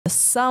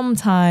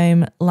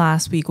sometime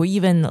last week or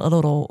even a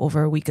little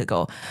over a week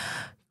ago,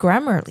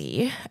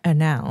 Grammarly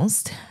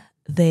announced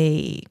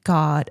they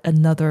got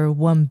another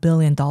 $1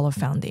 billion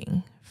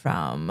funding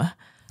from,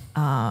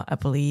 I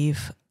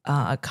believe,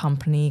 a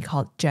company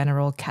called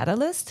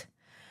Catalyst.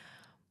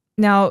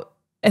 Now,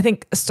 I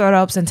think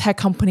startups and tech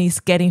companies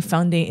getting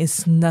funding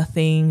is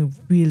nothing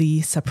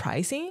really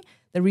surprising.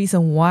 The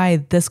reason why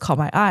this caught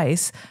my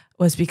eyes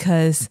was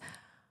because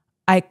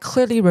I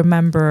clearly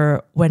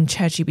remember when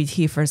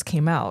ChatGPT first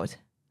came out,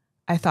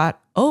 I thought,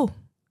 oh,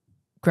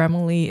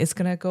 Grammarly is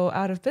going to go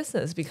out of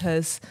business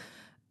because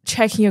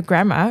checking your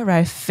grammar,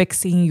 right,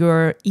 fixing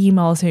your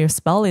emails and your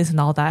spellings and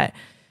all that,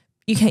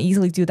 you can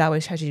easily do that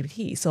with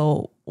ChatGPT.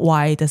 So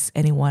why does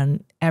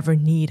anyone ever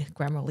need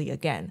Grammarly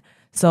again?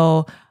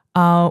 So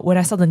when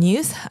I saw the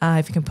news,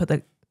 if you can put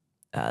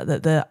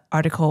the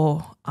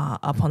article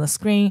up on the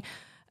screen,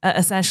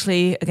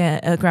 essentially,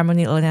 again,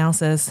 Grammarly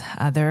announces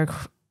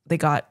they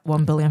got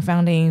 $1 billion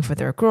funding for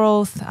their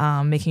growth,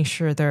 making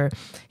sure they're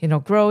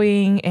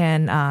growing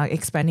and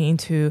expanding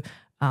into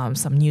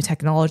some new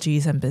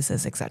technologies and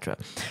business, etc.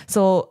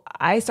 So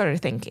I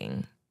started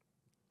thinking,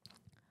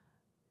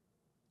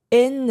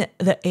 in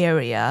the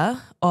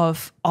area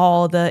of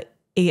all the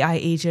AI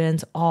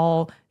agents,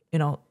 all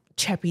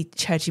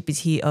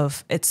ChatGPT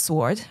of its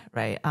sort,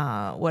 right?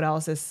 What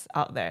else is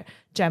out there?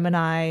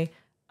 Gemini,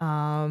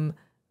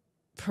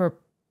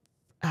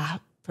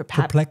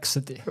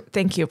 Perplexity.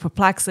 Thank you,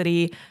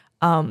 Perplexity.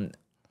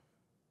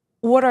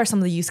 What are some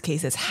of the use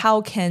cases? How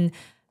can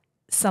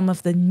some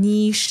of the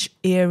niche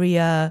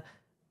area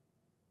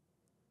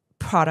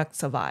products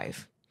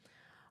survive?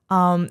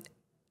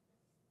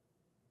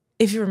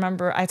 If you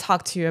remember, I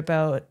talked to you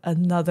about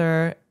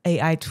another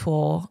AI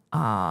tool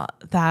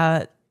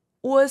that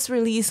was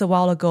released a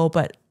while ago,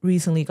 but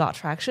recently got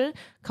traction,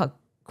 called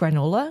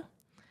Granola.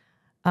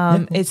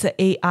 It's an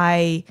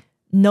AI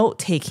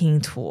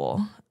note-taking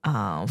tool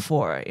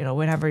for,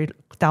 whenever you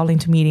dial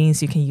into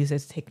meetings, you can use it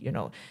to take,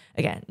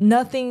 again,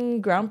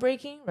 nothing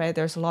groundbreaking, right?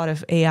 There's a lot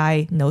of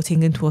AI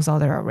note-taking tools out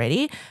there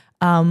already.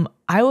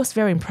 I was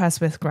very impressed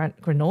with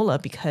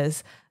Granola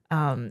because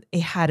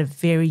it had a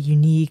very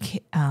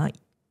unique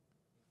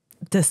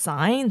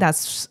design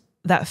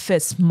that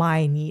fits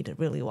my need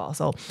really well.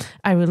 So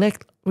I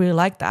really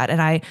like that.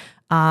 And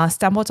I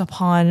stumbled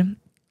upon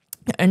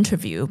an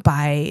interview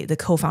by the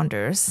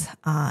co-founders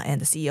and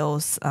the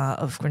CEOs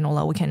of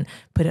Granola. We can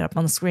put it up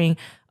on the screen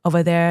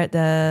over there,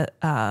 the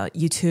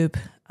YouTube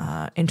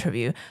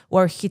interview,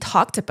 where he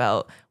talked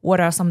about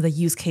what are some of the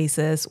use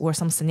cases or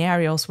some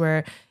scenarios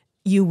where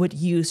you would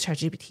use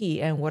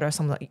ChatGPT, and what are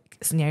some of the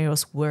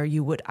scenarios where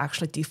you would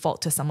actually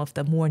default to some of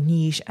the more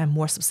niche and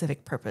more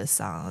specific purpose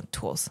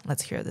tools.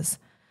 Let's hear this.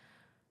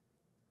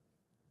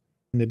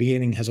 In the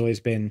beginning has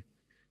always been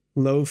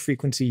low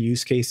frequency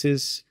use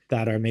cases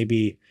that are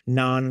maybe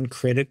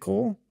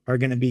non-critical are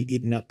going to be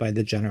eaten up by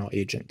the general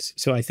agents.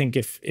 So I think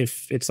if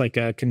it's like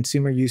a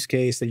consumer use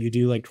case that you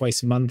do like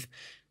twice a month,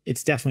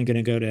 it's definitely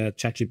going to go to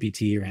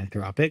ChatGPT or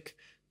Anthropic.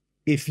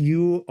 If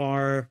you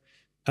are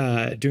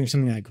doing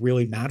something like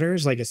really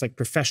matters, like it's like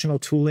professional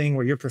tooling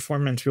where your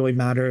performance really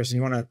matters and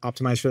you want to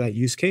optimize for that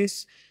use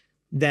case,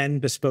 then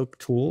bespoke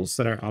tools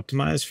that are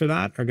optimized for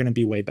that are going to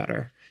be way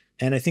better.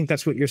 And I think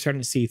that's what you're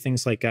starting to see,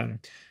 things like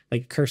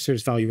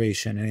Cursor's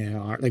valuation and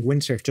AR, like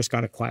Windsurf just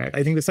got acquired.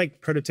 I think it's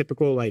like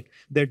prototypical, like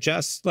they're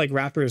just like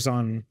wrappers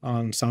on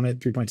Sonnet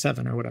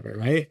 3.7 or whatever,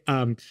 right?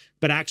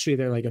 But actually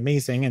they're like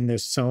amazing, and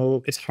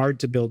it's hard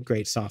to build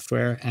great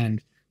software,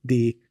 and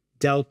the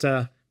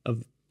delta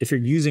of if you're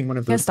using one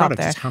of those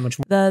products is how much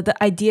more. The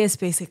idea is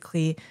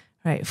basically,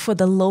 right, for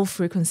the low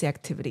frequency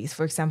activities.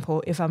 For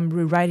example, if I'm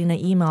rewriting an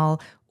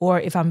email or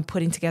if I'm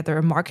putting together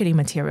a marketing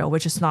material,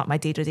 which is not my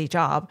day-to-day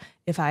job,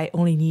 if I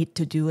only need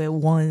to do it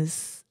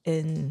once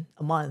in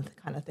a month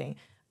kind of thing,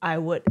 I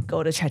would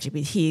go to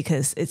ChatGPT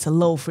because it's a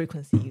low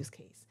frequency use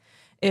case.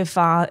 If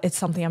it's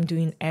something I'm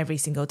doing every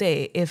single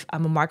day, if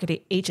I'm a marketing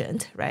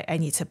agent, right, I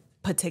need to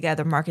put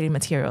together marketing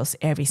materials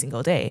every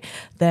single day,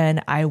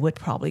 then I would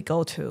probably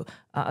go to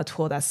a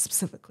tool that's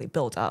specifically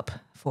built up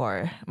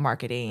for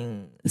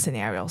marketing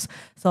scenarios.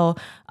 So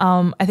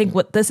I think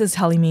what this is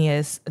telling me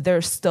is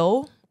there's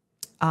still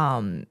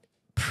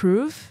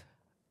proof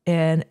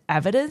and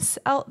evidence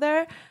out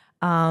there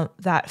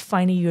that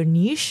finding your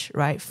niche,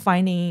 right,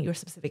 finding your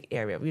specific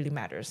area really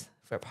matters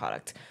for a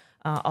product.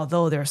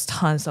 Although there's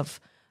tons of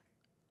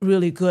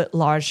really good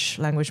large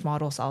language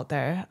models out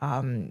there,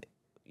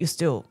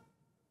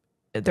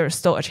 there's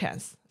still a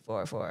chance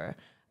for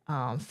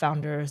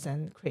founders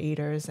and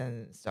creators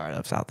and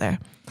startups out there.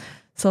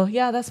 So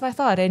yeah, that's my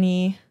thought.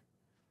 Any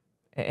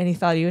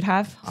thought you would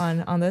have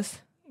on this?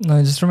 No,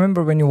 I just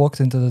remember when you walked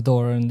into the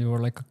door and you were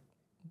like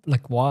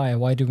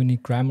why do we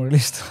need Grammarly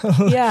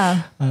still?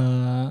 Yeah.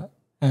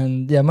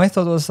 And yeah, my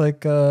thought was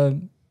like, I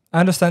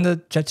understand the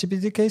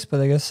ChatGPT case,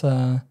 but I guess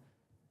at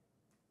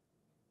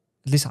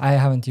least I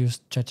haven't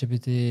used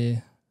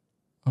ChatGPT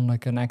on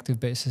like an active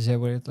basis yet,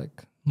 where it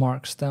like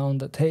marks down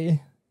that,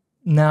 hey,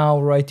 now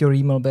write your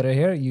email better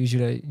here.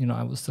 Usually,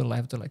 I will still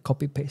have to like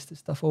copy paste this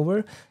stuff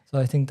over. So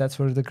I think that's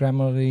where the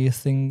Grammarly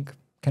thing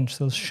can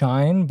still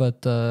shine.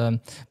 But 1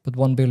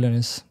 billion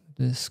is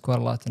quite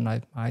a lot, and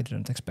I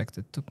didn't expect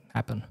it to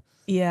happen.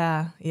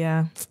 Yeah,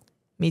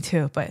 me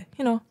too. But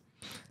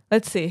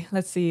let's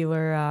see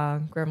where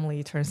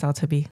Grammarly turns out to be.